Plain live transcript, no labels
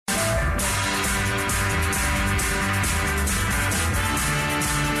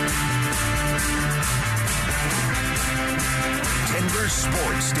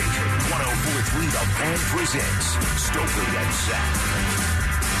Sports Station 104.3 The Fan presents Stokely and Zach.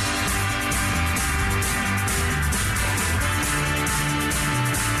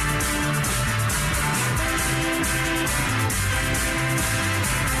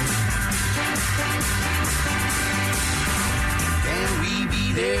 Can we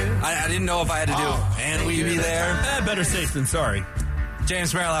be there? I didn't know if I had to do "Can we be there?" Better safe than sorry.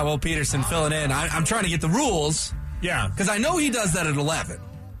 James Merrill, Will Peterson filling in. I'm trying to get the rules. Yeah. Because I know he does that at 11.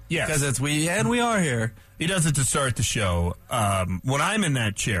 Yes. Because it's we are here. He does it to start the show. When I'm in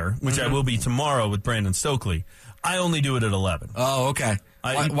that chair, which I will be tomorrow with Brandon Stokely, I only do it at 11. Oh, okay.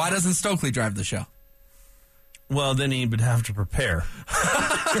 Why doesn't Stokely drive the show? Well, then he would have to prepare.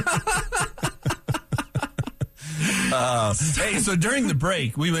 Hey, so during the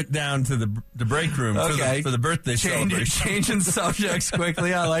break, we went down to the break room for the birthday celebration. Changing subjects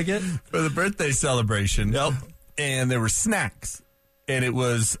quickly. I like it. For the birthday celebration. Yep. And there were snacks. And it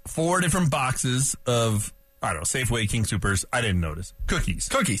was 4 different boxes of, I don't know, Safeway King Soopers. I didn't notice. Cookies.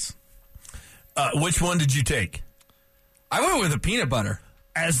 Which one did you take? I went with a peanut butter.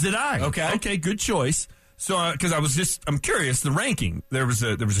 As did I. Okay, good choice. So, because I'm curious, the ranking. There was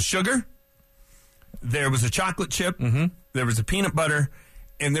a sugar, there was a chocolate chip, there was a peanut butter,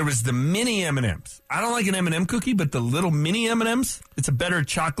 and there was the mini M&Ms. I don't like an M&M cookie, but the little mini M&Ms, it's a better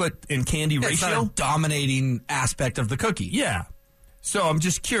chocolate and candy ratio. It's not a dominating aspect of the cookie. Yeah. So I'm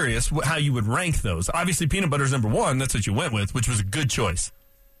just curious how you would rank those. Obviously, peanut butter is number 1. That's what you went with, which was a good choice.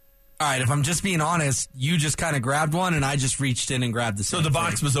 All right, if I'm just being honest, you just kind of grabbed one, and I just reached in and grabbed the same So the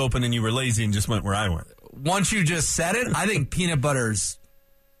box thing. was open, and you were lazy and just went where I went. Once you just said it, I think peanut butter's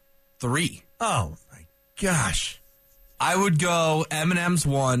 3. Oh, my gosh. I would go M&M's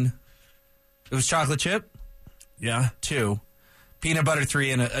 1. It was chocolate chip? Yeah. 2. Peanut butter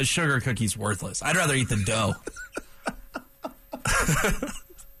 3, and a sugar cookie's worthless. I'd rather eat the dough.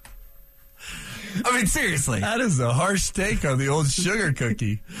 I mean, seriously. That is a harsh take on the old sugar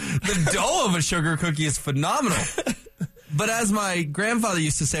cookie. The dough of a sugar cookie is phenomenal. But as my grandfather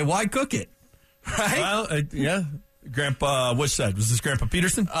used to say, why cook it? Right? Well, yeah. Grandpa, which side? Was this Grandpa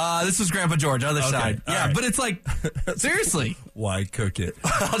Peterson? This was Grandpa George, other side. All Yeah, right. but it's like, seriously. Why cook it?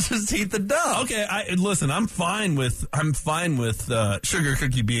 I'll just eat the dough. Okay, listen, I'm fine with sugar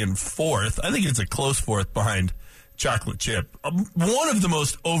cookie being 4th. I think it's a close 4th behind chocolate chip. One of the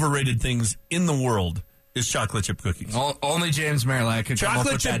most overrated things in the world is chocolate chip cookies. Only James Merrill could come up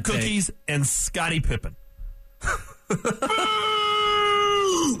Chocolate with chip that take. cookies and Scottie Pippen.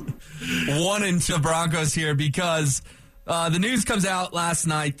 1 and 2. The Broncos here because the news comes out last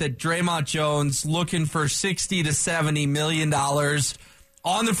night that Draymond Jones looking for $60 to $70 million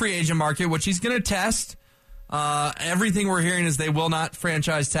on the free agent market, which he's going to test. Everything we're hearing is they will not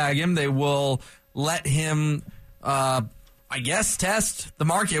franchise tag him. They will let him, test the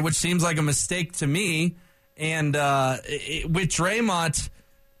market, which seems like a mistake to me. And with Draymond,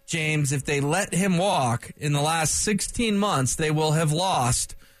 James, if they let him walk in the last 16 months, they will have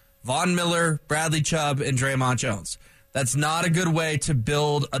lost Von Miller, Bradley Chubb, and Draymond Jones. That's not a good way to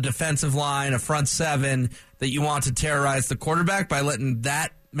build a defensive line, a front seven that you want to terrorize the quarterback by letting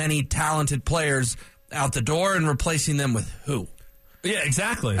that many talented players out the door and replacing them with who? Yeah,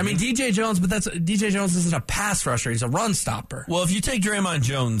 exactly. I mean, DJ Jones, but DJ Jones isn't a pass rusher. He's a run stopper. Well, if you take Draymond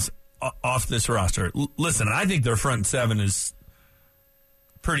Jones off this roster, listen, I think their front seven is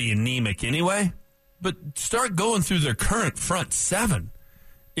pretty anemic anyway, but start going through their current front seven.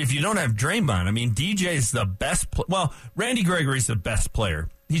 If you don't have Draymond, I mean, DJ's the best well, Randy Gregory's the best player.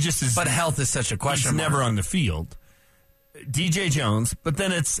 He just is. But health is such a question He's mark. never on the field. DJ Jones, but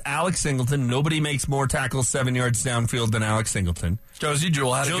then it's Alex Singleton. Nobody makes more tackles 7 yards downfield than Alex Singleton. Josie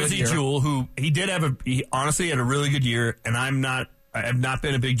Jewell had a good year. Josie Jewell, who he honestly had a really good year, and I have not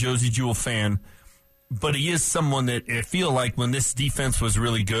been a big Josie Jewell fan, but he is someone that I feel like when this defense was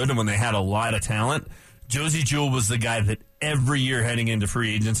really good and when they had a lot of talent, Josie Jewell was the guy that every year heading into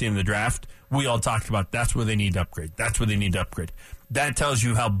free agency in the draft, we all talked about that's where they need to upgrade. That's where they need to upgrade. That tells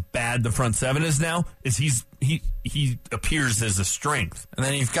you how bad the front seven is now, is he appears as a strength. And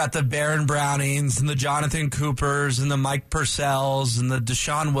then you've got the Baron Brownings and the Jonathan Coopers and the Mike Purcells and the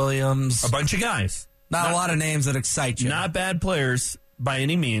Deshaun Williams. A bunch of guys. Not a lot of names that excite you. Not bad players by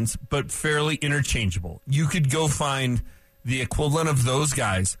any means, but fairly interchangeable. You could go find the equivalent of those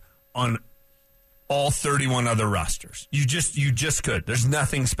guys on all 31 other rosters. You just could. There's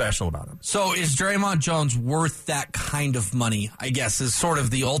nothing special about him. So is Draymond Jones worth that kind of money, I guess, is sort of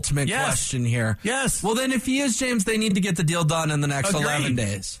the ultimate question here. Yes. Well, then if he is, James, they need to get the deal done in the next 11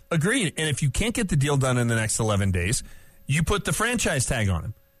 days. Agreed. And if you can't get the deal done in the next 11 days, you put the franchise tag on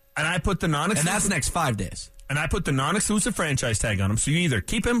him. And I put the And that's next 5 days. and I put the non-exclusive franchise tag on him, so you either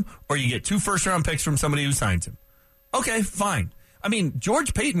keep him or you get 2 first-round picks from somebody who signs him. Okay, fine. I mean,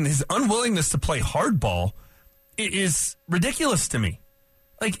 George Paton, his unwillingness to play hardball is ridiculous to me.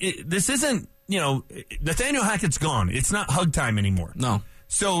 Like, this isn't, Nathaniel Hackett's gone. It's not hug time anymore. No.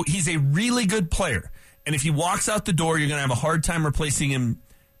 So he's a really good player. And if he walks out the door, you're going to have a hard time replacing him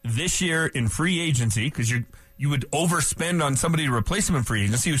this year in free agency because you would overspend on somebody to replace him in free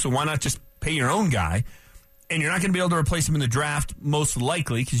agency. So why not just pay your own guy? And you're not going to be able to replace him in the draft, most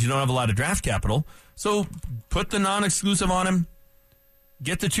likely, because you don't have a lot of draft capital. So put the non-exclusive on him.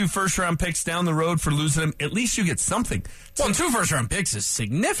 Get the 2 first-round picks down the road for losing him. At least you get something. Well, 2 first-round picks is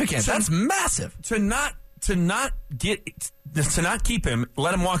significant. That's massive. To not keep him,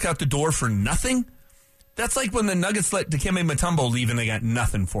 let him walk out the door for nothing. That's like when the Nuggets let Dikembe Mutombo leave and they got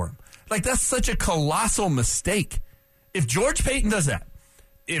nothing for him. Like, that's such a colossal mistake. If George Paton does that,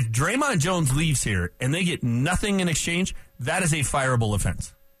 if Draymond Jones leaves here and they get nothing in exchange, that is a fireable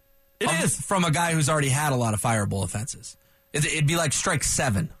offense. It is. From a guy who's already had a lot of fireable offenses. It'd be like strike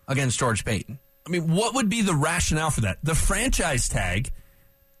 7 against George Paton. I mean, what would be the rationale for that? The franchise tag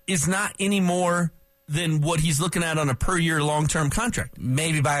is not any more than what he's looking at on a per-year long-term contract.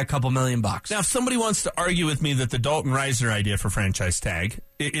 Maybe by a couple $1 million. Now, if somebody wants to argue with me that the Dalton Risner idea for franchise tag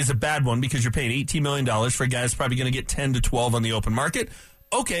is a bad one because you're paying $18 million for a guy that's probably going to get 10 to 12 on the open market,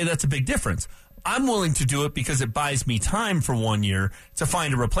 okay, that's a big difference. I'm willing to do it because it buys me time for 1 year to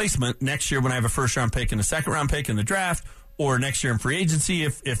find a replacement next year when I have a first-round pick and a second-round pick in the draft, or next year in free agency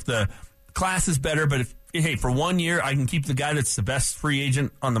if the class is better. But hey, for 1 year, I can keep the guy that's the best free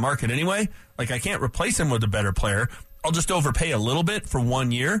agent on the market anyway. Like, I can't replace him with a better player. I'll just overpay a little bit for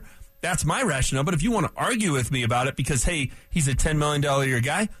 1 year. That's my rationale. But if you want to argue with me about it because, hey, he's a $10 million a year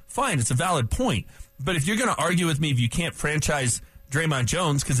guy, fine, it's a valid point. But if you're going to argue with me if you can't franchise Draymond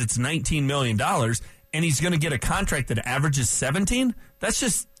Jones because it's $19 million and he's going to get a contract that averages 17,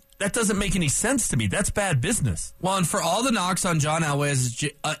 that doesn't make any sense to me. That's bad business. Well, and for all the knocks on John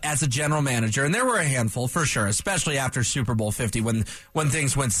Elway as a general manager, and there were a handful for sure, especially after Super Bowl 50 when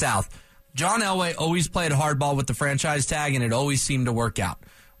things went south, John Elway always played hardball with the franchise tag, and it always seemed to work out.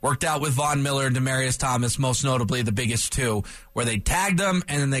 Worked out with Von Miller and Demaryius Thomas, most notably the biggest two, where they tagged them,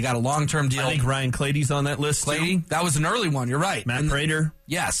 and then they got a long-term deal. I think Ryan Clady's on that list, Clady? too. That was an early one. You're right. Matt Prater?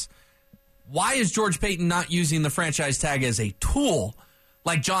 Yes. Why is George Paton not using the franchise tag as a tool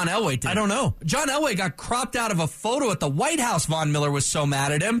like John Elway did? I don't know. John Elway got cropped out of a photo at the White House. Von Miller was so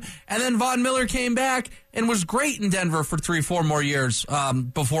mad at him. And then Von Miller came back and was great in Denver for 3-4 more years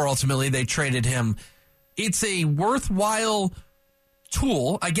before ultimately they traded him. It's a worthwhile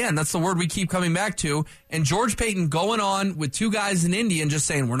tool. Again, that's the word we keep coming back to. And George Paton going on with 2 guys in Indy and just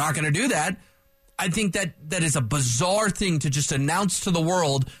saying, we're not going to do that. I think that is a bizarre thing to just announce to the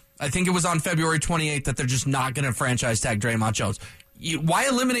world. I think it was on February 28th that they're just not going to franchise tag Draymond Jones. Why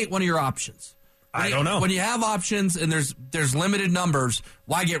eliminate one of your options? I don't know. When you have options and there's limited numbers,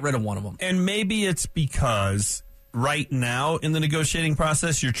 why get rid of one of them? And maybe it's because right now in the negotiating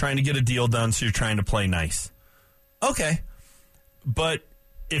process, you're trying to get a deal done, so you're trying to play nice. Okay. But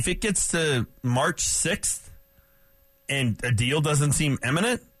if it gets to March 6th and a deal doesn't seem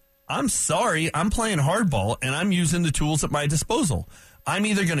imminent, I'm sorry. I'm playing hardball, and I'm using the tools at my disposal. I'm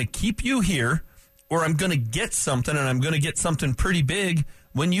either going to keep you here or I'm going to get something, and I'm going to get something pretty big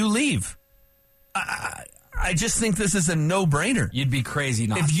when you leave. I just think this is a no-brainer. You'd be crazy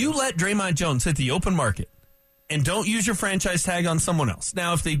not If to. you let Draymond Jones hit the open market and don't use your franchise tag on someone else.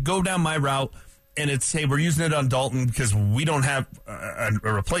 Now, if they go down my route and it's, hey, we're using it on Dalton because we don't have a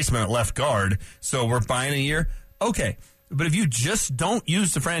replacement at left guard, so we're buying a year, okay. But if you just don't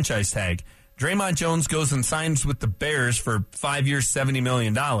use the franchise tag, Draymond Jones goes and signs with the Bears for 5 years, $70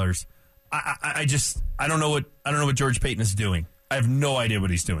 million. I don't know what George Paton is doing. I have no idea what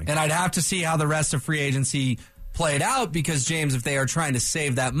he's doing. And I'd have to see how the rest of free agency played out because, James, if they are trying to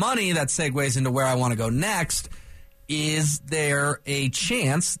save that money, that segues into where I want to go next. Is there a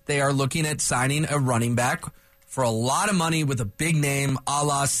chance they are looking at signing a running back for a lot of money with a big name a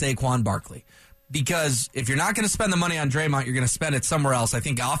la Saquon Barkley? Because if you're not going to spend the money on Draymond, you're going to spend it somewhere else. I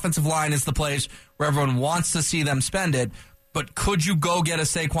think offensive line is the place where everyone wants to see them spend it. But could you go get a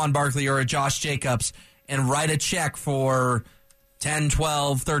Saquon Barkley or a Josh Jacobs and write a check for $10,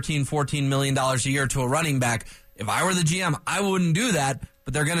 $12, $13, $14 million a year to a running back? If I were the GM, I wouldn't do that,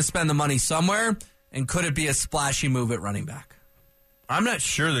 but they're going to spend the money somewhere. And could it be a splashy move at running back? I'm not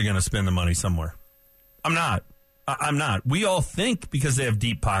sure they're going to spend the money somewhere. I'm not. We all think because they have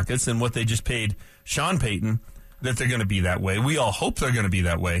deep pockets and what they just paid Sean Payton that they're going to be that way. We all hope they're going to be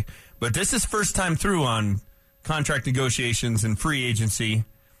that way. But this is first time through on contract negotiations and free agency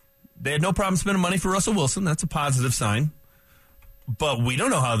They had no problem spending money for Russell Wilson. That's a positive sign. But we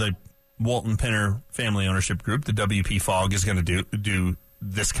don't know how the Walton Penner family ownership group, the WP Fogg, is going to do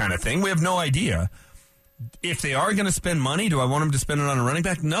this kind of thing. We have no idea. If they are going to spend money, do I want them to spend it on a running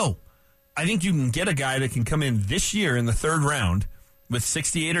back? No. I think you can get a guy that can come in this year in the third round with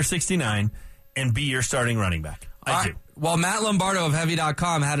 68 or 69 and be your starting running back. I do. Well, Matt Lombardo of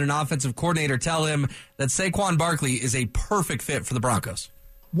Heavy.com had an offensive coordinator tell him that Saquon Barkley is a perfect fit for the Broncos.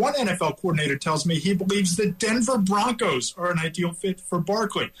 One NFL coordinator tells me he believes the Denver Broncos are an ideal fit for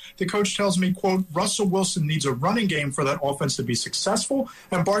Barkley. The coach tells me, quote, Russell Wilson needs a running game for that offense to be successful,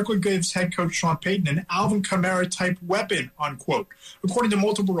 and Barkley gives head coach Sean Payton an Alvin Kamara-type weapon, unquote. According to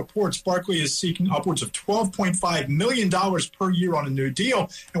multiple reports, Barkley is seeking upwards of $12.5 million per year on a new deal,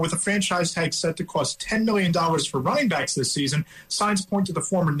 and with a franchise tag set to cost $10 million for running backs this season, signs point to the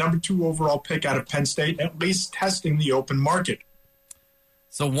former number 2 overall pick out of Penn State at least testing the open market.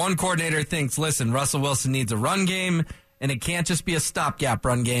 So one coordinator thinks, listen, Russell Wilson needs a run game, and it can't just be a stopgap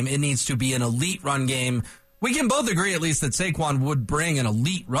run game. It needs to be an elite run game. We can both agree, at least, that Saquon would bring an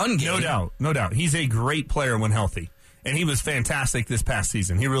elite run game. No doubt. He's a great player when healthy, and he was fantastic this past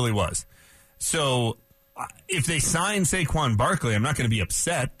season. He really was. So if they sign Saquon Barkley, I'm not going to be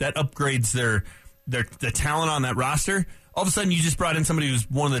upset. That upgrades the talent on that roster. All of a sudden, you just brought in somebody who's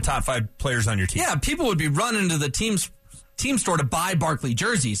one of the top 5 players on your team. Yeah, people would be running to the team store to buy Barkley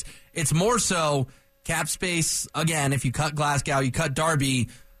jerseys. It's more so cap space. Again, if you cut Glasgow, you cut Darby.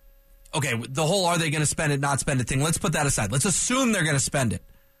 Okay, the whole are they going to spend it, not spend it thing, let's put that aside. Let's assume they're going to spend it.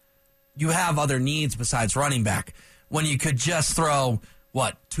 You have other needs besides running back. When you could just throw,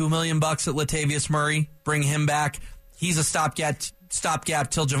 $2 million at Latavius Murray, bring him back. He's a stopgap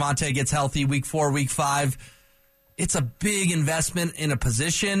till Javonte gets healthy, week 4, week 5. It's a big investment in a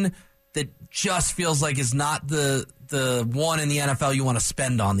position that just feels like is not the one in the NFL you want to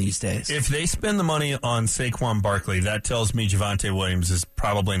spend on these days. If they spend the money on Saquon Barkley, that tells me Javonte Williams is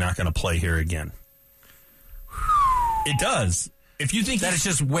probably not going to play here again. It does. If you think that it's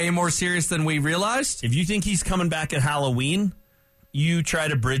just way more serious than we realized? If you think he's coming back at Halloween, you try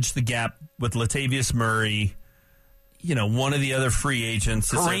to bridge the gap with Latavius Murray, one of the other free agents.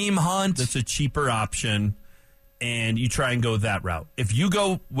 Kareem Hunt. That's a cheaper option. And you try and go that route. If you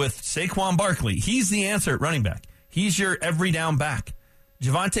go with Saquon Barkley, he's the answer at running back. He's your every down back.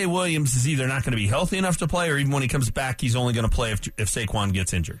 Javonte Williams is either not going to be healthy enough to play, or even when he comes back, he's only going to play if Saquon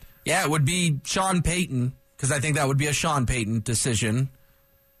gets injured. Yeah, it would be Sean Payton, because I think that would be a Sean Payton decision,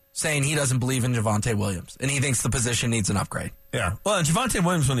 saying he doesn't believe in Javonte Williams, and he thinks the position needs an upgrade. Yeah. Well, and Javonte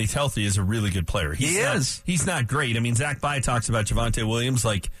Williams, when he's healthy, is a really good player. He's not great. I mean, Zach Bye talks about Javonte Williams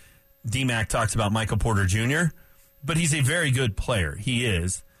like D-Mac talks about Michael Porter Jr., but he's a very good player. He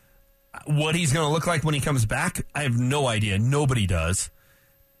is. What he's going to look like when he comes back, I have no idea. Nobody does.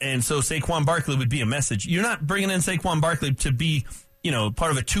 And so Saquon Barkley would be a message. You're not bringing in Saquon Barkley to be,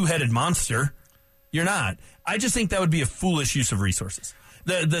 part of a two-headed monster. You're not. I just think that would be a foolish use of resources.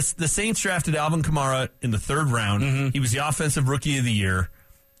 The Saints drafted Alvin Kamara in the 3rd round. Mm-hmm. He was the offensive rookie of the year.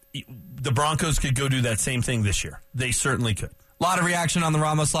 The Broncos could go do that same thing this year. They certainly could. A lot of reaction on the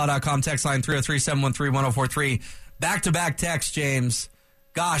RamosLaw.com text line 303-713-1043. Back-to-back text, James.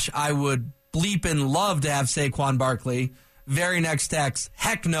 Gosh, I would bleep and love to have Saquon Barkley. Very next text,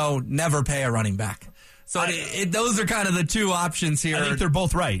 heck no, never pay a running back. So those are kind of the two options here. I think they're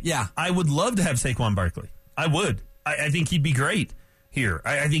both right. Yeah. I would love to have Saquon Barkley. I would. I think he'd be great here.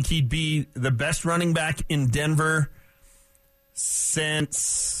 I think he'd be the best running back in Denver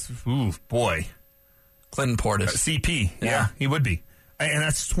since, Clinton Portis. CP. Yeah, he would be. And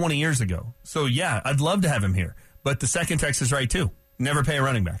that's 20 years ago. So, yeah, I'd love to have him here. But the second text is right, too. Never pay a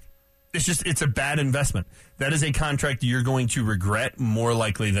running back. It's a bad investment. That is a contract you're going to regret more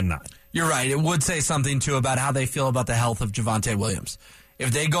likely than not. You're right. It would say something, too, about how they feel about the health of Javonte Williams.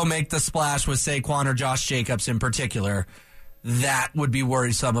 If they go make the splash with Saquon or Josh Jacobs in particular, that would be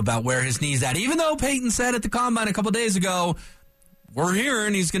worrisome about where his knee's at. Even though Peyton said at the Combine a couple days ago, we're here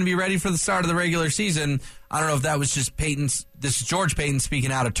and he's going to be ready for the start of the regular season. I don't know if that was just this is George Payton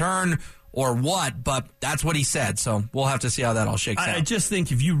speaking out of turn or what, but that's what he said. So we'll have to see how that all shakes out. I just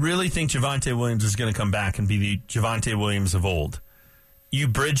think if you really think Javonte Williams is going to come back and be the Javonte Williams of old, you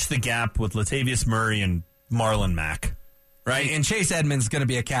bridge the gap with Latavius Murray and Marlon Mack. Right, and Chase Edmonds is going to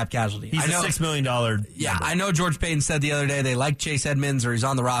be a cap casualty. He's a $6 million Yeah, number. I know George Payton said the other day they like Chase Edmonds or he's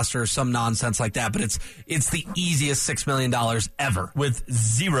on the roster or some nonsense like that, but it's the easiest $6 million ever. With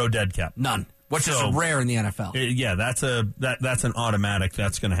zero dead cap. None. Which is rare in the NFL. Yeah, that's an automatic.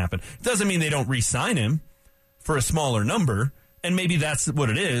 That's going to happen. It doesn't mean they don't re-sign him for a smaller number, and maybe that's what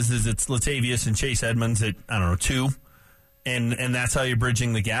it is it's Latavius and Chase Edmonds at, 2. and that's how you're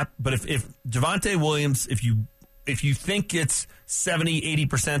bridging the gap. But if Javonte Williams, if you think it's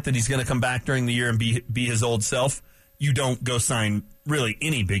 70-80% that he's going to come back during the year and be his old self, you don't go sign really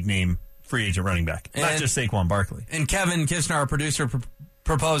any big name free agent running back, not just Saquon Barkley. And Kevin Kisner, our producer,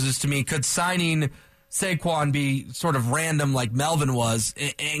 proposes to me, could signing Saquon be sort of random like Melvin was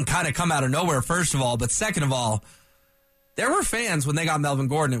and kind of come out of nowhere, first of all, but second of all, there were fans when they got Melvin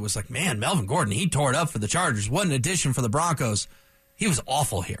Gordon. It was like, man, Melvin Gordon, he tore it up for the Chargers. What an addition for the Broncos. He was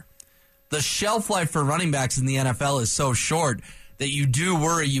awful here. The shelf life for running backs in the NFL is so short that you do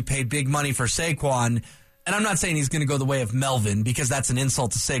worry you paid big money for Saquon. And I'm not saying he's going to go the way of Melvin because that's an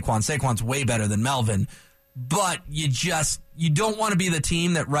insult to Saquon. Saquon's way better than Melvin. But you don't want to be the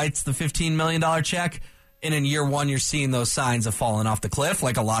team that writes the $15 million check, and in year one you're seeing those signs of falling off the cliff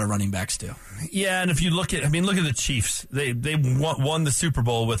like a lot of running backs do. Yeah, and if you look at the Chiefs. They won the Super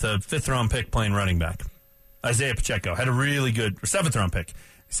Bowl with a 5th-round pick playing running back. Isaiah Pacheco had a really good 7th-round pick.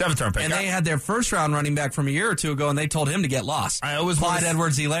 And they had their first-round running back from a year or two ago, and they told him to get lost. Clyde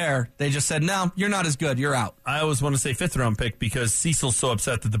Edwards-Helaire, they just said, no, you're not as good. You're out. I always want to say 5th-round pick because Cecil's so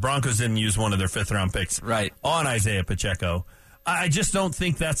upset that the Broncos didn't use one of their 5th-round picks on Isaiah Pacheco. I just don't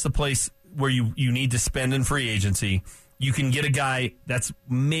think that's the place where you need to spend in free agency. You can get a guy that's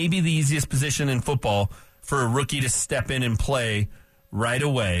maybe the easiest position in football for a rookie to step in and play right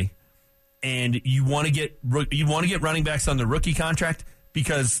away. And you want to get running backs on the rookie contract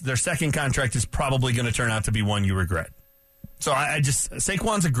because their second contract is probably going to turn out to be one you regret. So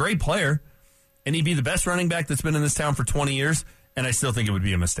Saquon's a great player, and he'd be the best running back that's been in this town for 20 years, and I still think it would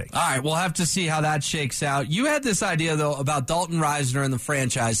be a mistake. All right, we'll have to see how that shakes out. You had this idea, though, about Dalton Risner and the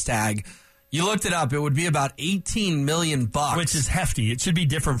franchise tag. You looked it up. It would be about $18 million. Which is hefty. It should be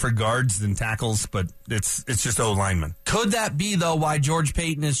different for guards than tackles, but it's just O-linemen. Could that be, though, why George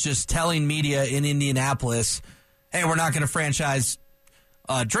Paton is just telling media in Indianapolis, hey, we're not going to franchise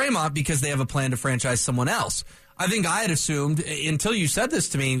Draymond because they have a plan to franchise someone else? I think I had assumed, until you said this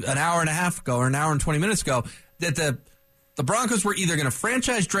to me an hour and a half ago or an hour and 20 minutes ago, that the Broncos were either going to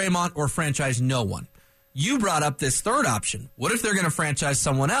franchise Draymond or franchise no one. You brought up this third option. What if they're going to franchise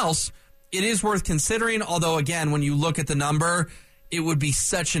someone else? It is worth considering, although, again, when you look at the number, it would be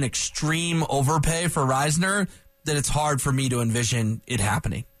such an extreme overpay for Risner that it's hard for me to envision it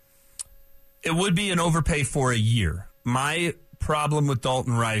happening. It would be an overpay for a year. My problem with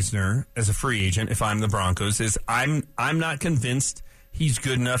Dalton Risner as a free agent, if I'm the Broncos, is I'm not convinced he's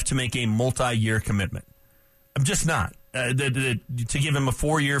good enough to make a multi-year commitment. I'm just not. To give him a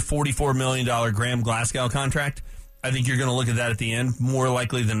 4-year, $44 million Graham Glasgow contract, I think you're going to look at that at the end, more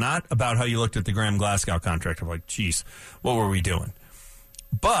likely than not, about how you looked at the Graham Glasgow contract. I'm like, geez, what were we doing?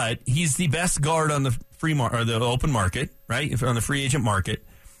 But he's the best guard on the the open market, right? On the free agent market.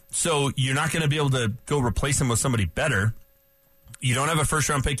 So you're not going to be able to go replace him with somebody better. You don't have a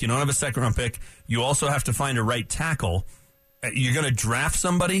first-round pick. You don't have a second-round pick. You also have to find a right tackle. You're going to draft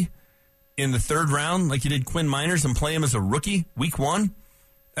somebody in the 3rd round like you did Quinn Miners and play him as a rookie week 1?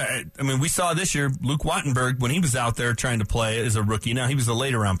 We saw this year Luke Wattenberg when he was out there trying to play as a rookie. Now he was a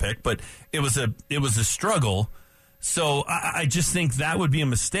later round pick, but it was a struggle. So I just think that would be a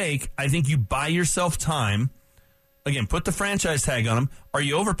mistake. I think you buy yourself time. Again, put the franchise tag on him. Are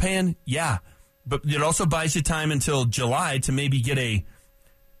you overpaying? Yeah, but it also buys you time until July to maybe get a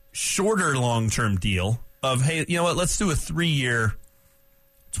shorter long-term deal of, hey, you know what? Let's do a 3-year,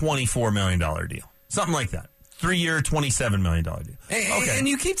 $24 million deal, something like that. 3-year, $27 million deal. Okay. And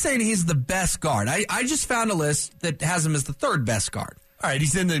you keep saying he's the best guard. I just found a list that has him as the 3rd best guard. All right,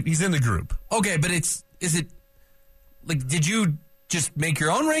 he's in the group. Okay, but is it like, did you just make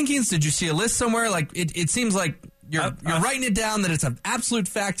your own rankings? Did you see a list somewhere? Like it seems like you're writing it down that it's an absolute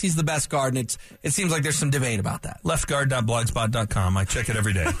fact he's the best guard, and it seems like there's some debate about that. Leftguard.blogspot.com. I check it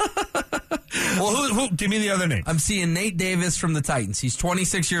every day. Well, who? Give me the other name. I'm seeing Nate Davis from the Titans. He's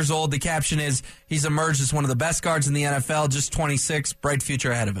 26 years old. The caption is, he's emerged as one of the best guards in the NFL, just 26, bright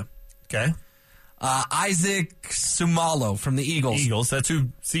future ahead of him. Okay. Isaac Sumalo from the Eagles. Eagles, that's who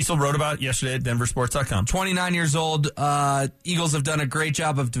Cecil wrote about yesterday at denversports.com. 29 years old. Eagles have done a great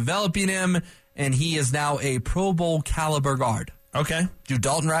job of developing him, and he is now a Pro Bowl caliber guard. Okay. Do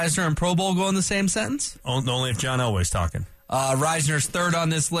Dalton Risner and Pro Bowl go in the same sentence? Only if John Elway's talking. Risner's 3rd on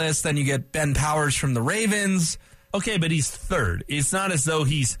this list. Then you get Ben Powers from the Ravens. Okay, but he's 3rd. It's not as though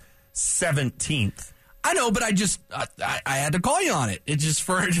he's 17th. I know, but I had to call you on it. It just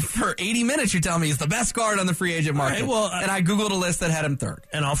for 80 minutes you're telling me he's the best guard on the free agent market. Right, and I Googled a list that had him 3rd.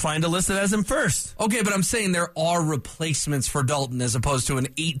 And I'll find a list that has him 1st. Okay, but I'm saying there are replacements for Dalton as opposed to an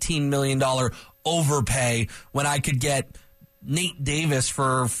 $18 million overpay when I could get Nate Davis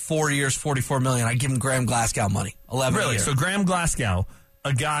for 4 years, $44 million. I'd give him Graham Glasgow money. 11 Really? So Graham Glasgow,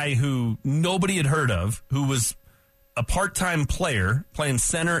 a guy who nobody had heard of, who was a part-time player playing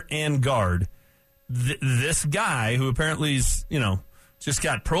center and guard. This guy who apparently is, just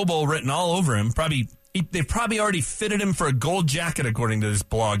got Pro Bowl written all over him. They've probably already fitted him for a gold jacket, according to this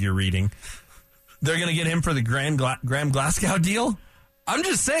blog you're reading. They're going to get him for the Graham Glasgow deal? I'm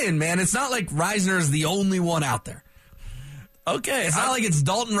just saying, man, it's not like Reisner is the only one out there. Okay. It's not like it's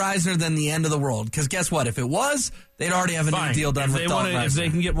Dalton Reisner, then the end of the world. Because guess what? If it was, they'd already have a new deal done with Dalton Reisner. If they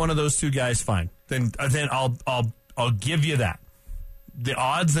can get one of those two guys, fine. Then I'll give you that. The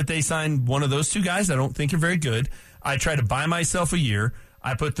odds that they sign one of those two guys, I don't think are very good. I try to buy myself a year.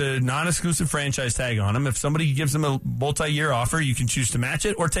 I put the non-exclusive franchise tag on them. If somebody gives them a multi-year offer, you can choose to match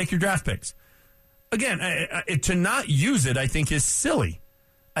it or take your draft picks. Again, to not use it, I think, is silly.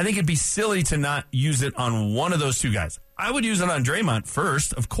 I think it'd be silly to not use it on one of those two guys. I would use it on Draymond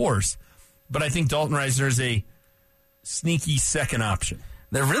first, of course, but I think Dalton Reisner is a sneaky second option.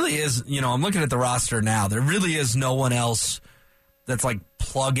 There really is, I'm looking at the roster now. There really is no one else that's like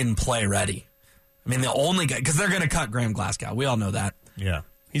plug and play ready. I mean, the only guy, because they're going to cut Graham Glasgow. We all know that. Yeah,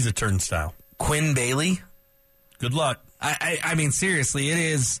 he's a turnstile. Quinn Bailey. Good luck. I mean, seriously,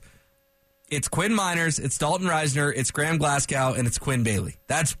 it's Quinn Miners, it's Dalton Reisner, it's Graham Glasgow, and it's Quinn Bailey.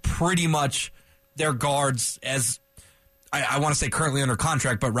 That's pretty much their guards as, I want to say currently under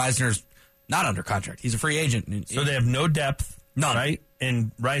contract, but Reisner's not under contract. He's a free agent. So they have no depth. None. Right?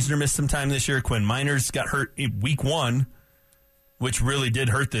 And Reisner missed some time this year. Quinn Miners got hurt in week 1, which really did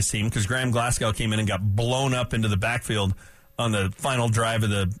hurt this team because Graham Glasgow came in and got blown up into the backfield on the final drive of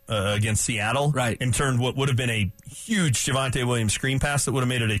the against Seattle. Right. And turned what would have been a huge Javonte Williams screen pass that would have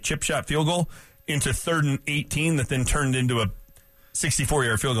made it a chip shot field goal into 3rd and 18 that then turned into a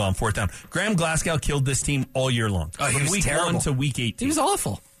 64-yard field goal on 4th down. Graham Glasgow killed this team all year long. Oh, from week terrible. 1 to week 18. He was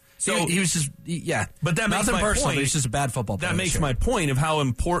awful. So he was just, yeah. But that makes nothing my personal, point. but he's just a bad football player. That makes my point of how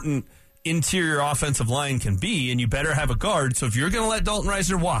important interior offensive line can be, and you better have a guard. So if you're going to let Dalton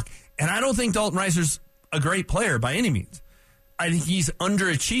Reisner walk, and I don't think Dalton Reisner's a great player by any means. I think he's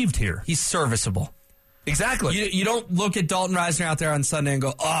underachieved here. He's serviceable. Exactly. You don't look at Dalton Reisner out there on Sunday and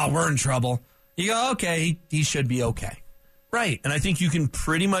go, oh, we're in trouble. You go, okay, he should be okay. Right. And I think you can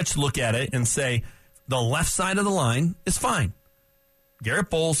pretty much look at it and say the left side of the line is fine.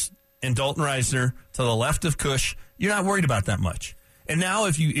 Garrett Bowles and Dalton Reisner to the left of Cush, you're not worried about that much. And now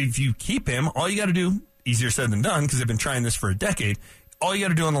if you keep him, all you got to do, easier said than done because they've been trying this for a decade, all you got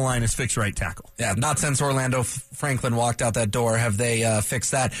to do on the line is fix right tackle. Yeah, not since Orlando Franklin walked out that door have they fixed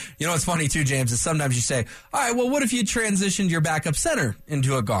that. You know what's funny, too, James, is sometimes you say, all right, well, what if you transitioned your backup center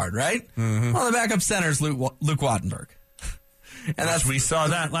into a guard, right? Mm-hmm. Well, the backup center is Luke Wattenberg. And we saw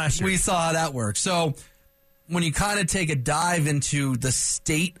that last year. We saw how that worked. So when you kind of take a dive into the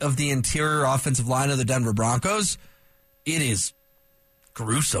state of the interior offensive line of the Denver Broncos, it is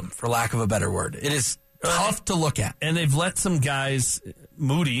gruesome, for lack of a better word. It is tough to look at. And they've let some guys,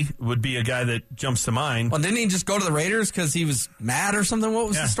 Moody would be a guy that jumps to mind. Well, didn't he just go to the Raiders because he was mad or something? What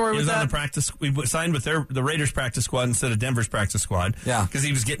was the story with that? On the practice. We signed with the Raiders practice squad instead of Denver's practice squad. Yeah. Because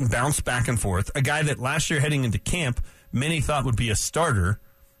he was getting bounced back and forth. A guy that last year heading into camp, many thought would be a starter.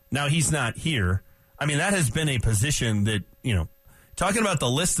 Now he's not here. I mean, that has been a position that, talking about the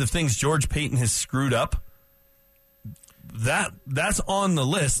list of things George Payton has screwed up, that's on the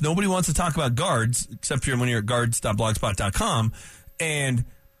list. Nobody wants to talk about guards except when you're at guards.blogspot.com. And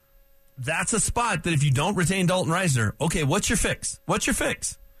that's a spot that if you don't retain Dalton Reisner, okay, what's your fix?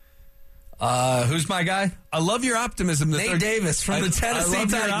 Who's my guy? I love your optimism. That Nate Davis from the Tennessee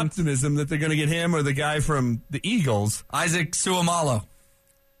Titans. I love your optimism that they're going to get him or the guy from the Eagles. Isaac Suamalo.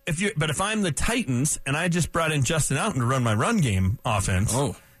 But if I'm the Titans and I just brought in Justin Alton to run my run game offense,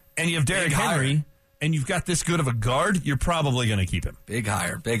 and you have Derrick Henry, and you've got this good of a guard, you're probably going to keep him. Big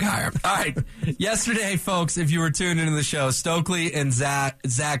hire. All right. Yesterday, folks, if you were tuned into the show, Stokely and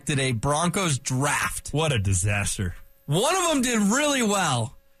Zach did a Broncos draft. What a disaster. One of them did really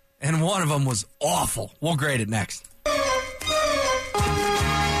well, and one of them was awful. We'll grade it next. You're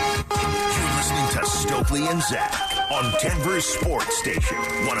listening to Stokely and Zach on Denver's Sports Station,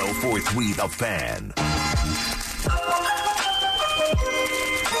 104.3 The Fan.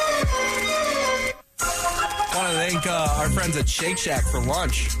 Want to thank our friends at Shake Shack for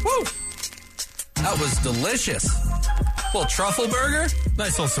lunch. Woo! That was delicious. Little truffle burger.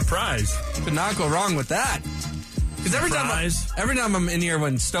 Nice little surprise. Could not go wrong with that. Because every time I'm in here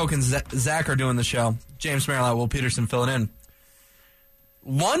when Stoke and Zach are doing the show, James Merrill, Will Peterson filling in,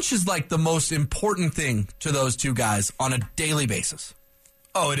 lunch is like the most important thing to those two guys on a daily basis.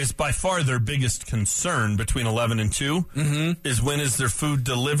 Oh, it is by far their biggest concern between 11 and 2 is when is their food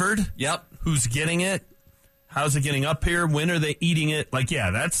delivered? Yep. Who's getting it? How's it getting up here? When are they eating it? Like,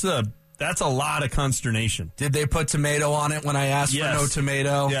 yeah, that's a lot of consternation. Did they put tomato on it when I asked for no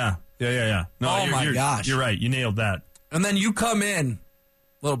tomato? Yeah. No, Oh, my gosh. You're right. You nailed that. And then you come in,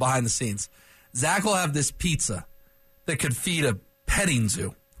 a little behind the scenes. Zach will have this pizza that could feed a petting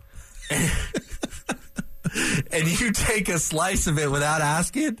zoo. And you take a slice of it without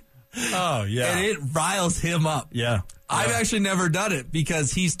asking. Oh, yeah. And it riles him up. Yeah. I've actually never done it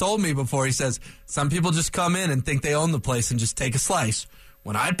because he's told me before. He says, some people just come in and think they own the place and just take a slice.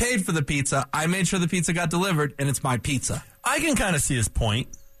 When I paid for the pizza, I made sure the pizza got delivered, and it's my pizza. I can kind of see his point,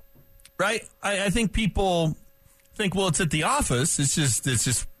 right? I think people think, well, it's at the office. It's just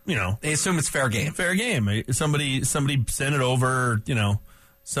They assume it's fair game. fair game. Somebody sent it over.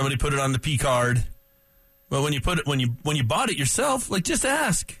 Somebody put it on the P card. But when you bought it yourself, like, just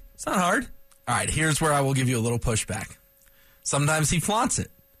ask. It's not hard. All right, here's where I will give you a little pushback. Sometimes he flaunts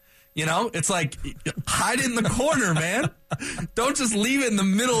it. It's like, hide it in the corner, man. Don't just leave it in the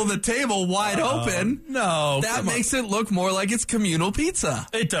middle of the table wide open. No. That makes it look more like it's communal pizza.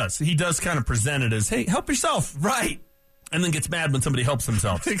 It does. He does kind of present it as, hey, help yourself. Right. And then gets mad when somebody helps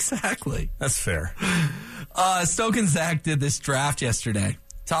themselves. Exactly. That's fair. Stoke and Zach did this draft yesterday.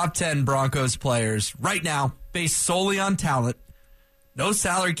 Top 10 Broncos players right now, based solely on talent. No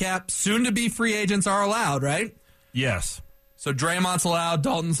salary cap. Soon to be free agents are allowed, right? Yes. So Draymond's allowed,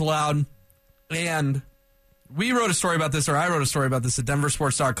 Dalton's allowed. And we wrote a story about this, or I wrote a story about this at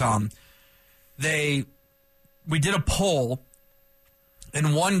denversports.com. We did a poll,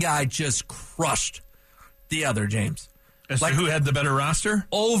 and one guy just crushed the other, James. As to who had the better roster?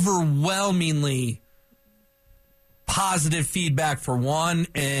 Overwhelmingly positive feedback for one,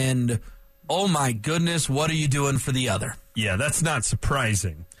 and oh my goodness, what are you doing for the other? Yeah, that's not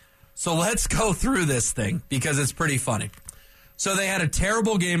surprising. So let's go through this thing because it's pretty funny. So they had a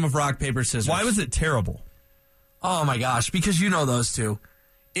terrible game of rock, paper, scissors. Why was it terrible? Oh my gosh, because you know those two.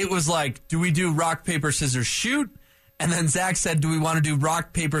 It was like, do we do rock, paper, scissors, shoot? And then Zach said, do we want to do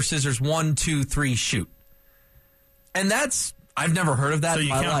rock, paper, scissors, 1, 2, 3, shoot? And I've never heard of that in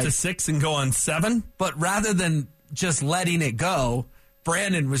my life. So you count to 6 and go on 7? But rather than just letting it go,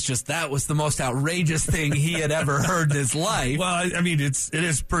 Brandon that was the most outrageous thing he had ever heard in his life. Well, I mean, it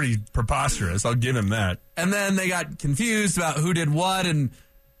is pretty preposterous. I'll give him that. And then they got confused about who did what, and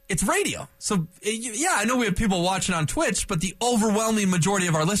it's radio. So, yeah, I know we have people watching on Twitch, but the overwhelming majority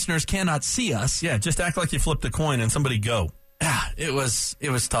of our listeners cannot see us. Yeah, just act like you flipped a coin and somebody go. It was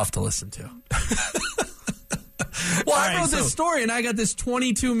tough to listen to. Well, I wrote this story, and I got this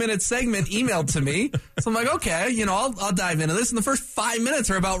 22-minute segment emailed to me. So I'm like, okay, I'll dive into this. And the first 5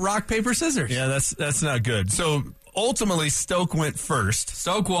 minutes are about rock, paper, scissors. Yeah, that's not good. So ultimately, Stoke went first.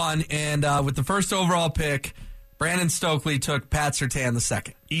 Stoke won, and with the first overall pick, Brandon Stokely took Pat Surtain the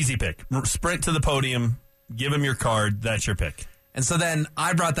second. Easy pick. Sprint to the podium. Give him your card. That's your pick. And so then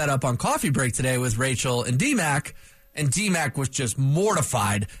I brought that up on Coffee Break today with Rachel and D-Mac. And D-Mac was just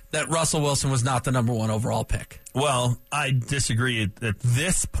mortified that Russell Wilson was not the number 1 overall pick. Well, I disagree. At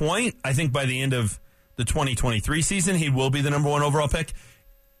this point, I think by the end of the 2023 season, he will be the number 1 overall pick.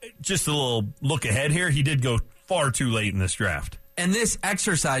 Just a little look ahead here. He did go far too late in this draft. And this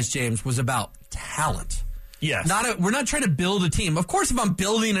exercise, James, was about talent. Yes. We're not trying to build a team. Of course, if I'm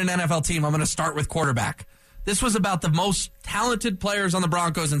building an NFL team, I'm going to start with quarterback. This was about the most talented players on the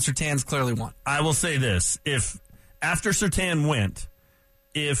Broncos, and Surtain's clearly one. I will say this. After Surtain went,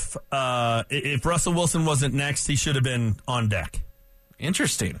 if Russell Wilson wasn't next, he should have been on deck.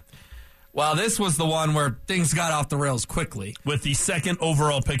 Interesting. Well, this was the one where things got off the rails quickly. With the second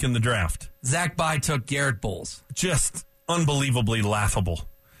overall pick in the draft. Zach Bye took Garrett Bowles. Just unbelievably laughable.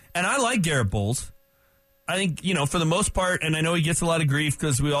 And I like Garrett Bowles. I think, for the most part, and I know he gets a lot of grief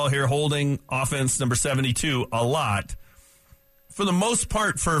because we all hear holding offense number 72 a lot. For the most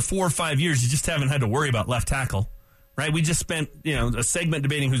part, for 4 or 5 years, you just haven't had to worry about left tackle. Right? We just spent, a segment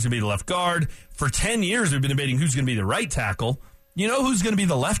debating who's going to be the left guard. For 10 years, we've been debating who's going to be the right tackle. You know who's going to be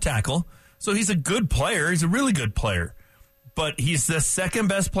the left tackle. So he's a good player. He's a really good player. But he's the second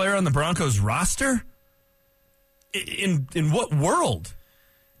best player on the Broncos roster? In what world?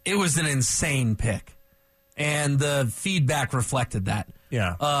 It was an insane pick. And the feedback reflected that.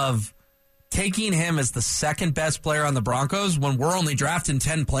 Yeah. Of taking him as the second best player on the Broncos when we're only drafting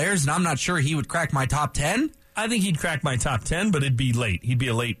 10 players, and I'm not sure he would crack my top 10. I think he'd crack my top 10, but it'd be late. He'd be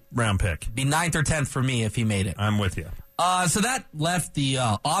a late round pick. Be 9th or 10th for me if he made it. I'm with you. So that left the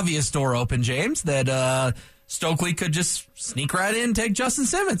obvious door open, James, that Stokely could just sneak right in and take Justin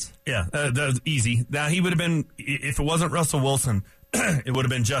Simmons. Yeah, that was easy. Now, he would have been, if it wasn't Russell Wilson, it would have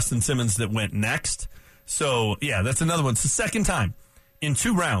been Justin Simmons that went next. So, yeah, that's another one. It's the second time in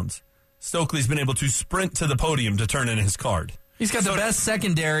 2 rounds Stokely's been able to sprint to the podium to turn in his card. He's got the best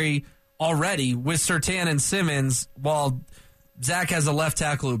secondary already with Surtain and Simmons, while Zach has a left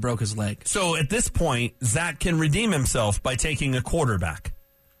tackle who broke his leg. So at this point, Zach can redeem himself by taking a quarterback,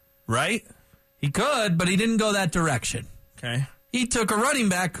 right? He could, but he didn't go that direction. Okay. He took a running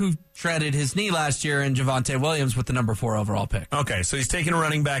back who shredded his knee last year in Javonte Williams with the number 4 overall pick. Okay, so he's taking a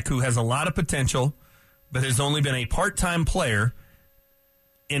running back who has a lot of potential, but has only been a part-time player,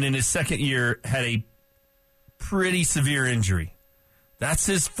 and in his second year had a pretty severe injury. That's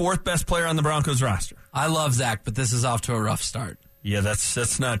his 4th best player on the Broncos roster. I love Zach, but this is off to a rough start. Yeah,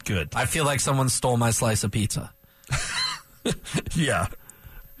 that's not good. I feel like someone stole my slice of pizza. Yeah.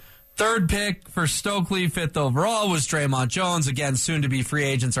 3rd pick for Stokely, 5th overall, was Draymond Jones. Again, soon-to-be free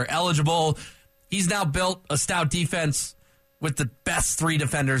agents are eligible. He's now built a stout defense with the best 3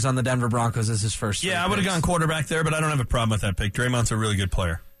 defenders on the Denver Broncos as his first. Yeah, I would have gone quarterback there, but I don't have a problem with that pick. Draymond's a really good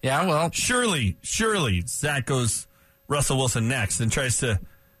player. Yeah, well. Surely, Zach goes Russell Wilson next and tries to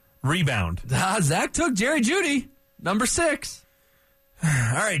rebound. Zach took Jerry Jeudy, number 6. All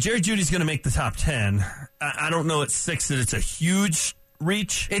right, Jerry Judy's going to make the top 10. I don't know at 6 that it's a huge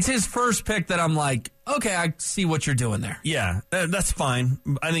reach. It's his first pick that I'm like, okay, I see what you're doing there. Yeah, that's fine.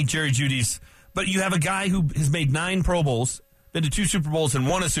 I think Jerry Judy's... But you have a guy who has made 9 Pro Bowls, been to 2 Super Bowls, and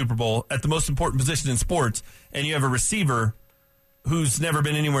won a Super Bowl at the most important position in sports, and you have a receiver who's never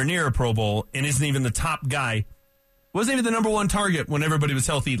been anywhere near a Pro Bowl and isn't even the top guy. Wasn't even the number 1 target when everybody was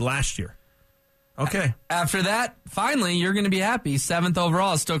healthy last year. Okay. After that, finally, you're going to be happy. 7th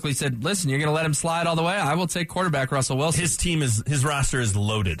overall, Stokely said, listen, you're going to let him slide all the way? I will take quarterback Russell Wilson. His roster is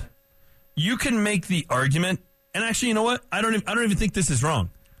loaded. You can make the argument, and actually, you know what? I don't even think this is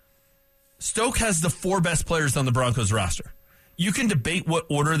wrong. Stoke has the 4 best players on the Broncos roster. You can debate what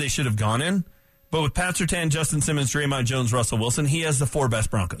order they should have gone in, but with Pat Surtain, Justin Simmons, Draymond Jones, Russell Wilson, he has the 4 best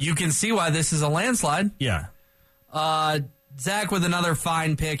Broncos. You can see why this is a landslide. Yeah. Zach with another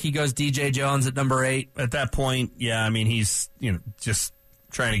fine pick. He goes DJ Jones at number 8. At that point, yeah, I mean, he's just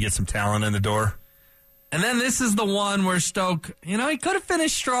trying to get some talent in the door. And then this is the one where Stoke, he could have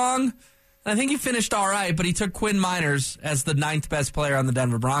finished strong. I think he finished all right, but he took Quinn Miners as the 9th best player on the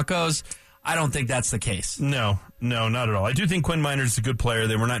Denver Broncos. I don't think that's the case. No, not at all. I do think Quinn Miners is a good player.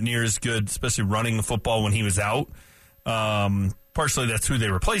 They were not near as good, especially running the football when he was out. Partially that's who they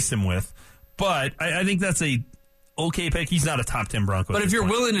replaced him with. But I think that's a okay pick. He's not a top 10 Bronco. But if you're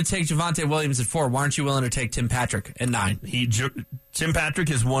willing to take Javonte Williams at 4, why aren't you willing to take Tim Patrick at 9? Tim Patrick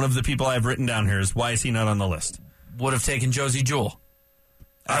is one of the people I've written down here. Why is he not on the list? Would have taken Josie Jewell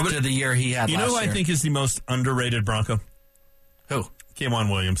after the year he had last year. You know who I think is the most underrated Bronco? Who? K'Wan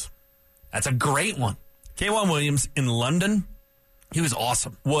Williams. That's a great one. K'Wan Williams in London, he was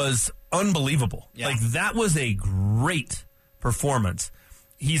awesome. Was unbelievable. Yeah. Like, that was a great performance.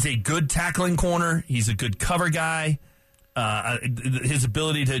 He's a good tackling corner. He's a good cover guy. His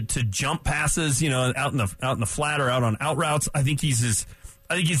ability to jump passes, out in the flat or out on out routes. I think he's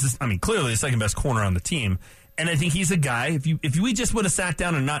clearly the second best corner on the team. And I think he's a guy. If we just would have sat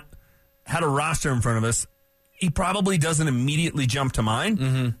down and not had a roster in front of us, he probably doesn't immediately jump to mind.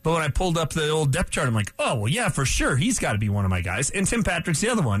 Mm-hmm. But when I pulled up the old depth chart, I'm like, oh, well, yeah, for sure. He's got to be one of my guys. And Tim Patrick's the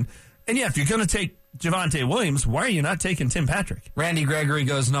other one. And yeah, if you're going to take Javonte Williams, why are you not taking Tim Patrick? Randy Gregory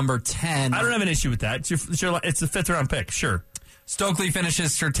goes number 10. I don't have an issue with that. It's a 5th round pick, sure. Stokely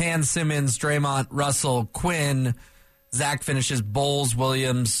finishes Surtain, Simmons, Draymond, Russell, Quinn. Zach finishes Bowles,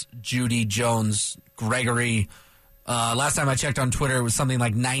 Williams, Jeudy, Jones, Gregory. Last time I checked on Twitter, it was something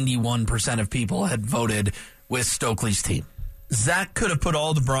like 91% of people had voted with Stokely's team. Zach could have put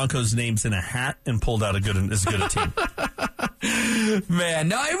all the Broncos' names in a hat and pulled out as good a team. Man,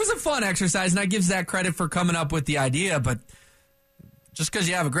 no, it was a fun exercise, and I give Zach credit for coming up with the idea, but just because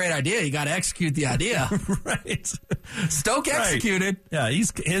you have a great idea, you got to execute the idea. Right. Stoke executed. Yeah,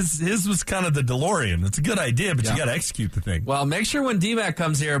 his was kind of the DeLorean. It's a good idea, but you got to execute the thing. Well, make sure when D-Mac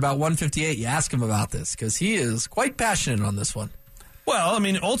comes here about 158, you ask him about this, because he is quite passionate on this one. Well, I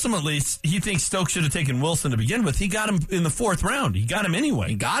mean, ultimately, he thinks Stoke should have taken Wilson to begin with. He got him in the 4th round. He got him anyway.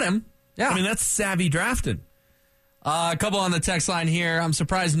 He got him. Yeah. I mean, that's savvy drafting. A couple on the text line here. I'm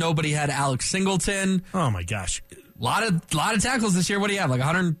surprised nobody had Alex Singleton. Oh, my gosh. A lot of tackles this year. What do you have, like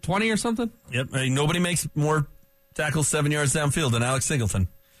 120 or something? Yep. I mean, nobody makes more tackles 7 yards downfield than Alex Singleton.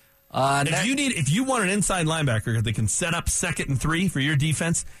 If you want an inside linebacker that can set up 2nd and 3 for your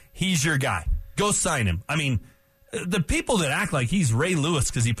defense, he's your guy. Go sign him. I mean, the people that act like he's Ray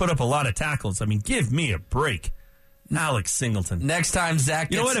Lewis because he put up a lot of tackles, I mean, give me a break. Alex Singleton. Next time Zach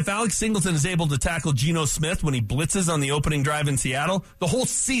gets... You know what? If Alex Singleton is able to tackle Geno Smith when he blitzes on the opening drive in Seattle, the whole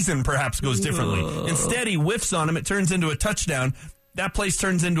season perhaps goes differently. Instead, he whiffs on him. It turns into a touchdown. That place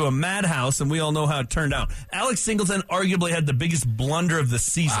turns into a madhouse, and we all know how it turned out. Alex Singleton arguably had the biggest blunder of the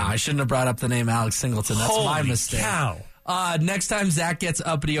season. I shouldn't have brought up the name Alex Singleton. That's Holy my mistake. Cow. Next time Zach gets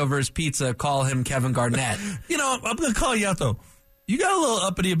uppity over his pizza, call him Kevin Garnett. You know, I'm going to call you out, though. You got a little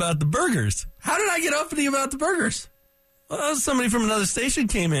uppity about the burgers. How did I get uppity about the burgers? Well, somebody from another station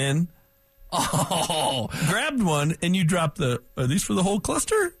came in, grabbed one, and you dropped are these for the whole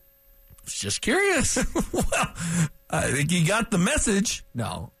cluster? Just curious. Well, I think you got the message.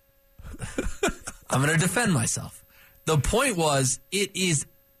 No. I'm going to defend myself. The point was, it is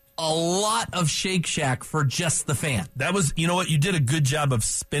a lot of Shake Shack for just the fan. That was, you know what, you did a good job of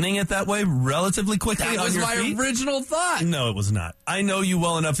spinning it that way relatively quickly on your feet. That was my original thought. No, it was not. I know you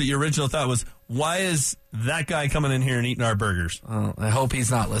well enough that your original thought was, why is that guy coming in here and eating our burgers? Oh, I hope he's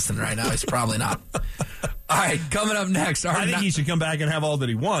not listening right now. He's probably not. All right, coming up next. I think he should come back and have all that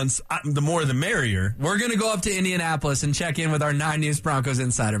he wants. The more, the merrier. We're going to go up to Indianapolis and check in with our 9 News Broncos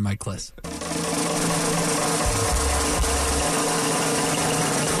insider, Mike Kliss.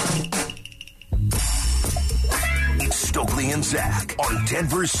 Stokely and Zach on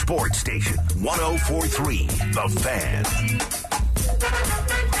Denver's Sports Station, 104.3 The Fan.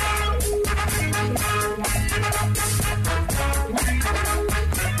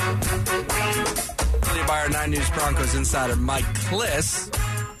 By our 9 News Broncos insider, Mike Kliss.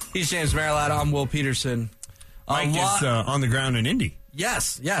 He's James Marilatt. I'm Will Peterson. Mike is on the ground in Indy.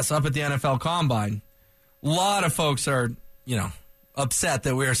 Yes, up at the NFL Combine. A lot of folks are, upset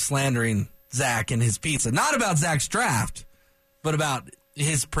that we're slandering Zach and his pizza. Not about Zach's draft, but about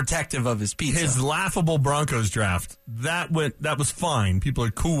his protective of his pizza. His laughable Broncos draft. That was fine. People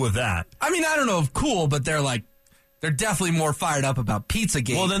are cool with that. I mean, I don't know if cool, but they're definitely more fired up about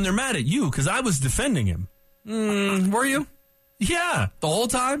Pizzagate. Well, then they're mad at you because I was defending him. Were you? Yeah. The whole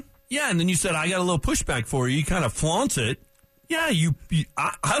time? Yeah, and then you said, I got a little pushback for you. You kind of flaunt it. Yeah,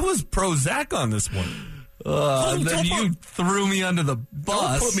 I was pro Zach on this one. Then you threw me under the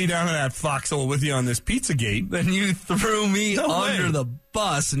bus. Don't put me down in that foxhole with you on this Pizzagate. Then you threw me under the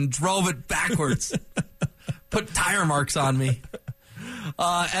bus and drove it backwards. Put tire marks on me.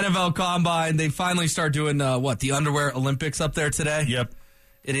 NFL Combine, they finally start doing, the Underwear Olympics up there today? Yep.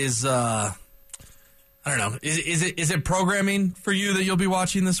 It is, I don't know. Is it programming for you that you'll be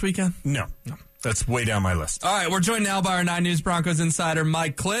watching this weekend? No. That's way down my list. All right, we're joined now by our 9 News Broncos insider,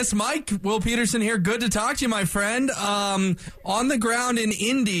 Mike Kliss. Mike, Will Peterson here. Good to talk to you, my friend. On the ground in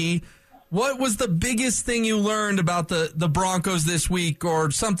Indy, what was the biggest thing you learned about the Broncos this week,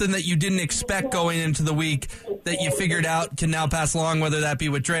 or something that you didn't expect going into the week that you figured out can now pass along, whether that be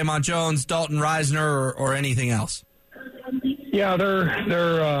with Draymond Jones, Dalton Risner, or anything else? Yeah,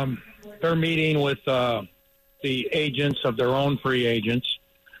 they're meeting with the agents of their own free agents.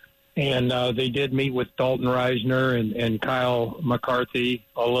 And they did meet with Dalton Risner and Kyle McCarthy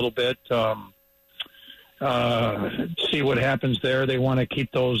a little bit, see what happens there. They want to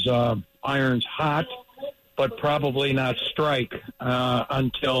keep those irons hot, but probably not strike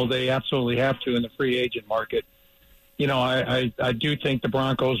until they absolutely have to in the free agent market. I do think the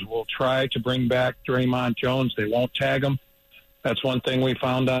Broncos will try to bring back Draymond Jones. They won't tag him. That's one thing we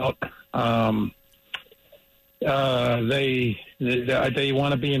found out. They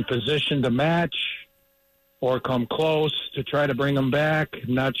want to be in position to match or come close to try to bring him back.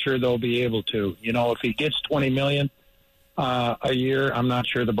 I'm not sure they'll be able to. If he gets $20 million a year, I'm not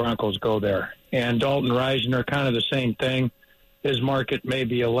sure the Broncos go there. And Dalton Risner, kind of the same thing. His market may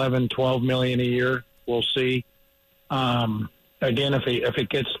be $11-12 million a year. We'll see. Again, if it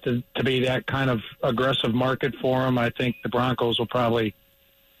gets to be that kind of aggressive market for him, I think the Broncos will probably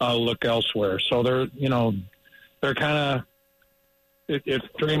look elsewhere. So they're kind of, if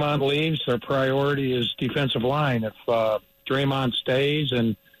Draymond leaves, their priority is defensive line. If Draymond stays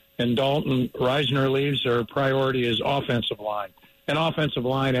and Dalton Risner leaves, their priority is offensive line. And offensive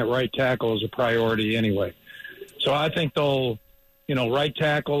line at right tackle is a priority anyway. So I think they'll, right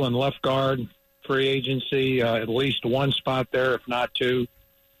tackle and left guard, free agency, at least one spot there, if not two.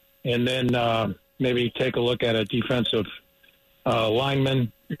 And then maybe take a look at a defensive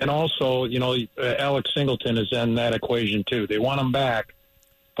lineman. And also, Alex Singleton is in that equation too. They want him back,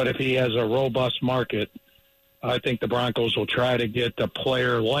 but if he has a robust market, I think the Broncos will try to get a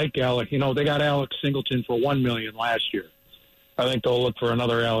player like Alex. They got Alex Singleton for $1 million last year. I think they'll look for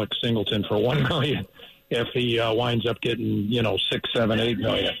another Alex Singleton for $1 million if he winds up getting, $6, $7, $8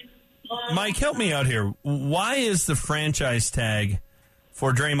 million. Mike, help me out here. Why is the franchise tag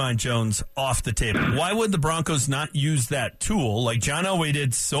for Draymond Jones off the table? Why would the Broncos not use that tool like John Elway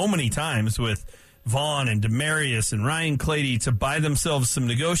did so many times with Vaughn and Demaryius and Ryan Clady to buy themselves some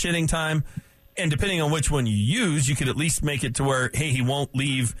negotiating time? And depending on which one you use, you could at least make it to where, hey, he won't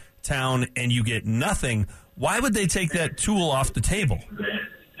leave town and you get nothing. Why would they take that tool off the table?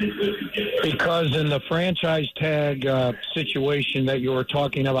 Because in the franchise tag situation that you were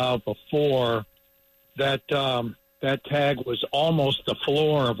talking about before, that tag was almost the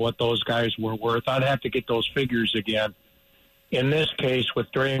floor of what those guys were worth. I'd have to get those figures again. In this case,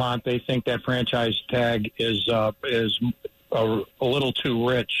 with Draymond, they think that franchise tag is a little too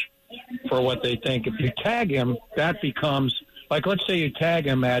rich for what they think. If you tag him, that becomes, like, let's say you tag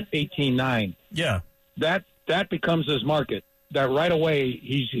him at 18.9. Yeah. That becomes his market. That right away,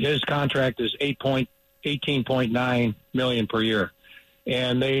 his contract is $18.9 million per year,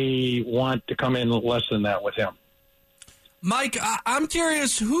 and they want to come in less than that with him. Mike, I'm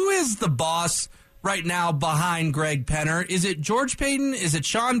curious, who is the boss right now behind Greg Penner? Is it George Payton? Is it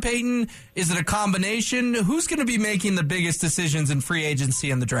Sean Payton? Is it a combination? Who's going to be making the biggest decisions in free agency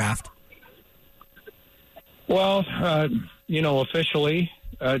and the draft? Well, officially,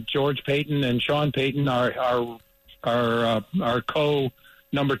 George Payton and Sean Payton are co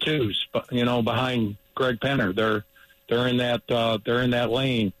number twos, behind Greg Penner. They're in that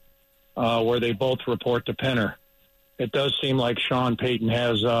lane where they both report to Penner. It does seem like Sean Payton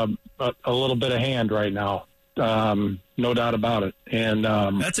has a little bit of hand right now, no doubt about it. And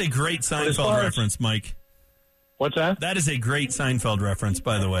that's a great Seinfeld reference, Mike. What's that? That is a great Seinfeld reference,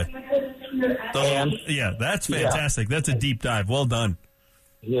 by the way. Yeah, that's fantastic. Yeah. That's a deep dive. Well done.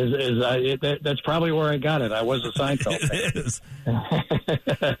 That's probably where I got it. I was a Seinfeld. It is.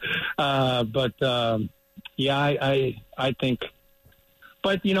 I think.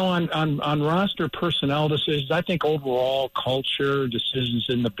 But, on roster personnel decisions, I think overall culture, decisions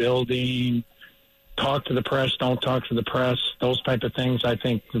in the building, talk to the press, don't talk to the press, those type of things, I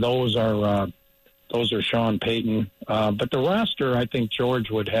think those are Sean Payton. But the roster, I think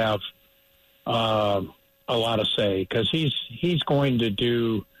George would have a lot of say because he's going to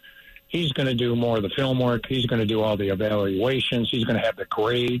do more of the film work. He's going to do all the evaluations. He's going to have the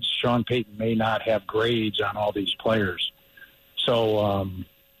grades. Sean Payton may not have grades on all these players. So,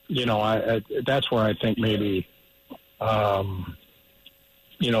 that's where I think maybe,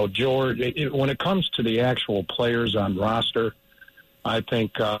 George, when it comes to the actual players on roster, I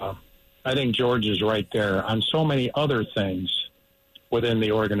think George is right there. On so many other things within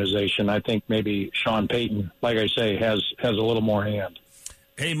the organization, I think maybe Sean Payton, like I say, has a little more hand.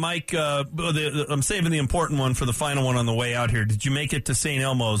 Hey, Mike, I'm saving the important one for the final one on the way out here. Did you make it to St.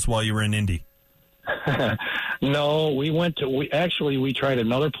 Elmo's while you were in Indy? No, we tried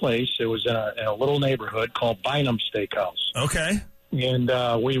another place. It was in a little neighborhood called Bynum Steakhouse. Okay. And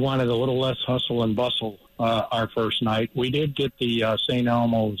we wanted a little less hustle and bustle our first night. We did get the St.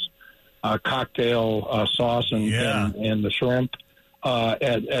 Elmo's cocktail sauce and the shrimp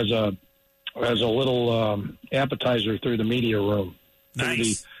as a little appetizer through the media room.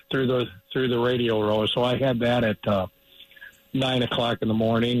 Nice. Through the radio row. So I had that at 9 o'clock in the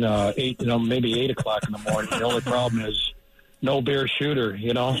morning, maybe 8 o'clock in the morning. The only problem is no beer shooter,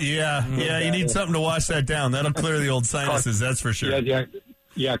 Yeah, you need something to wash that down. That'll clear the old sinuses, that's for sure.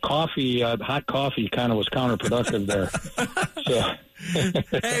 Yeah, coffee, hot coffee kind of was counterproductive there. So.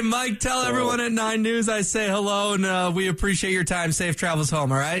 Hey, Mike, tell everyone at 9 News I say hello, and we appreciate your time. Safe travels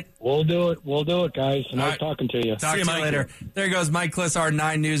home, all right? We'll do it, guys. Nice talking to you. Talk to you later. There goes Mike Klis, our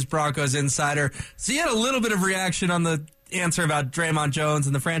 9 News Broncos insider. So you had a little bit of reaction on the answer about Draymond Jones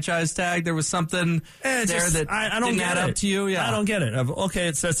and the franchise tag. There was something I don't didn't add up to you. Yeah, I don't get it. Okay,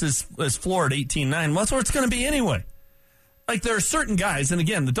 it says his floor at 18.9. What's where it's going to be anyway? Like, there are certain guys, and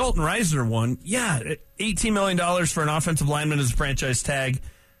again, the Dalton Risner one, $18 million for an offensive lineman as a franchise tag,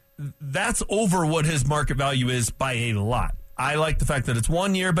 that's over what his market value is by a lot. I like the fact that it's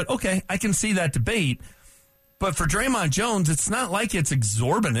 1 year, but okay, I can see that debate. But for Draymond Jones, it's not like it's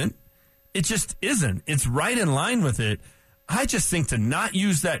exorbitant. It just isn't. It's right in line with it. I just think to not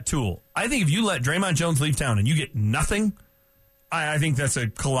use that tool, I think if you let Draymond Jones leave town and you get nothing, I think that's a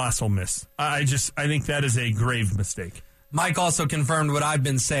colossal miss. I think that is a grave mistake. Mike also confirmed what I've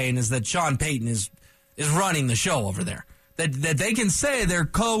been saying is that Sean Payton is running the show over there. That they can say they're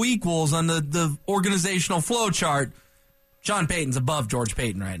co-equals on the organizational flow chart. Sean Payton's above George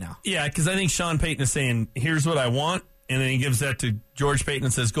Payton right now. Yeah, because I think Sean Payton is saying, here's what I want, and then he gives that to George Payton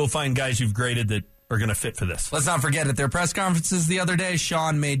and says, go find guys you've graded that are going to fit for this. Let's not forget at their press conferences the other day,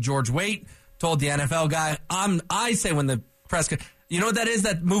 Sean made George wait, told the NFL guy, I say when the press, you know what that is,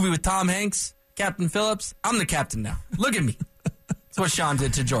 that movie with Tom Hanks, Captain Phillips? I'm the captain now. Look at me. That's what Sean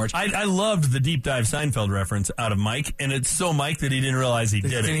did to George. I loved the deep dive Seinfeld reference out of Mike, and it's so Mike that he didn't realize he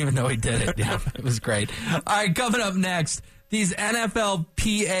did it. Didn't even know he did it. Yeah, it was great. All right, coming up next, these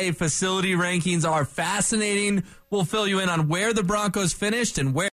NFLPA facility rankings are fascinating. We'll fill you in on where the Broncos finished and where